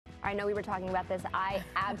I know we were talking about this. I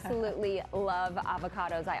absolutely love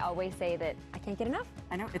avocados. I always say that I can't get enough.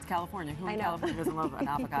 I know, it's California. Who in California doesn't love an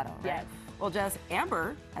avocado, right? Yes. Well, Jess,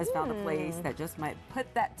 Amber has found a place that just might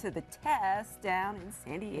put that to the test down in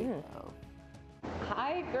San Diego.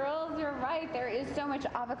 Hi girls, you're right. There is so much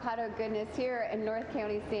avocado goodness here in North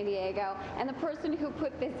County, San Diego. And the person who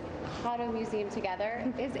put this avocado museum together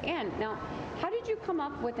is Ann. Now, how did you come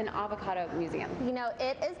up with an avocado museum? You know,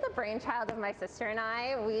 it is the brainchild of my sister and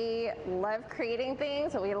I. We love creating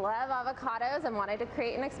things. We love avocados and wanted to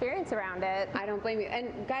create an experience around it. I don't blame you.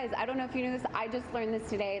 And guys, I don't know if you knew this, I just learned this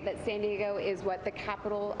today that San Diego is what, the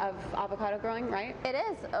capital of avocado growing, right? It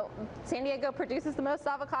is. San Diego produces the most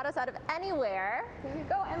avocados out of anywhere. There you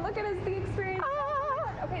go, and look at us, the experience.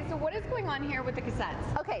 Okay, so what is going on here with the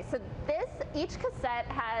cassettes? Okay, so each cassette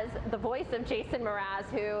has the voice of Jason Mraz,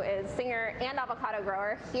 who is singer and avocado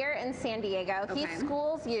grower here in San Diego. Okay. He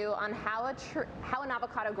schools you on how an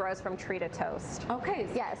avocado grows from tree to toast. Okay.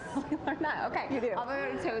 Yes. We learned that. Okay. You do.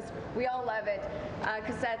 Avocado toast. We all love it.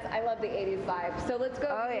 Cassettes. I love the 80s vibe. So let's go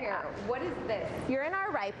over here. What is this? You're in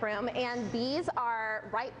our ripe room, and these are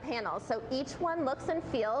ripe panels. So each one looks and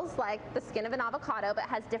feels like the skin of an avocado, but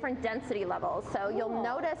has different density levels. So you'll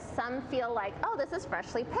notice some feel like, oh, this is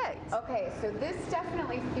freshly picked. Okay, so this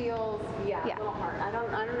definitely feels, a little hard. I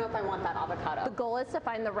don't know if I want that avocado. The goal is to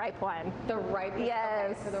find the ripe one. The ripe one?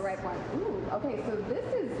 Yes. Okay, so the ripe one. Ooh, okay, so this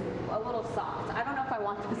is a little soft. I don't know if I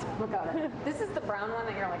want this avocado. This is the brown one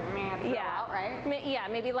that you're like, man, throw out, right? Yeah,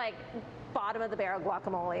 maybe like bottom of the barrel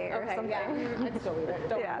guacamole or something. Yeah, I'd still eat it.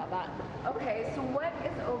 Don't worry about that. Okay, so what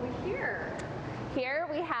is over here? Here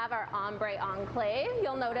we have our Ombre Enclave.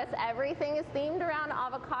 You'll notice everything is themed around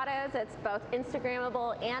avocados. It's both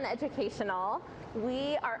Instagrammable and educational.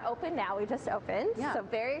 We are open now. We just opened, so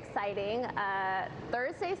very exciting.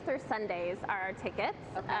 Thursdays through Sundays are our tickets,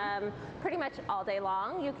 pretty much all day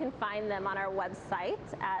long. You can find them on our website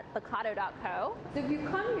at thecado.co. So if you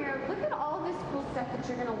come here, look at all this cool stuff that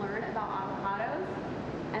you're going to learn about avocados.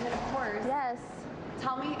 And then, of course,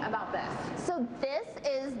 tell me about this. So this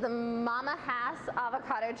is the Mama Hass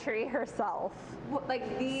avocado tree herself. What,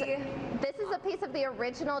 like this is a piece of the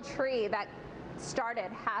original tree that started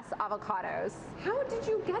Hass Avocados. How did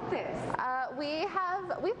you get this?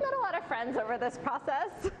 We've met a lot of friends over this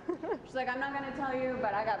process. She's like, I'm not going to tell you,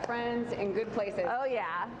 but I got friends in good places. Oh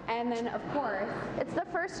yeah. And then of course, it's the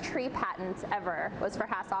first tree patent ever was for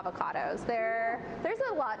Hass Avocados. There's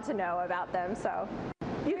a lot to know about them, so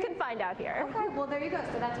you can find out here. Okay, well there you go.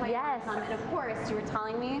 So that's why you want to come. And of course, you were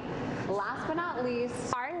telling me, last but not least,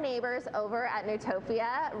 our neighbors over at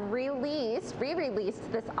Newtopia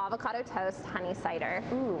re-released this avocado toast honey cider.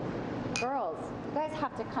 Ooh, girls, you guys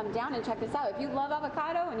have to come down and check this out. If you love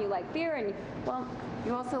avocado and you like beer and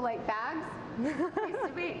you also like bags, nice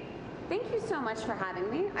to meet. Thank you so much for having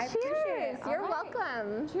me. I appreciate it. You're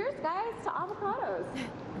welcome. Cheers, guys, to avocados.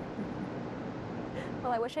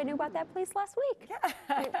 Well, I wish I knew about that place last week.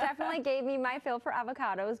 It definitely gave me my fill for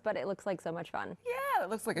avocados, but it looks like so much fun. Yeah, it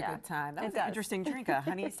looks like a good time. That was an interesting drink, a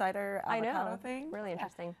honey cider avocado thing. Really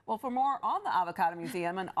interesting. Well, for more on the Avocado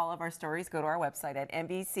Museum and all of our stories, go to our website at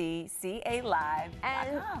NBCLA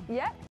Live.com. And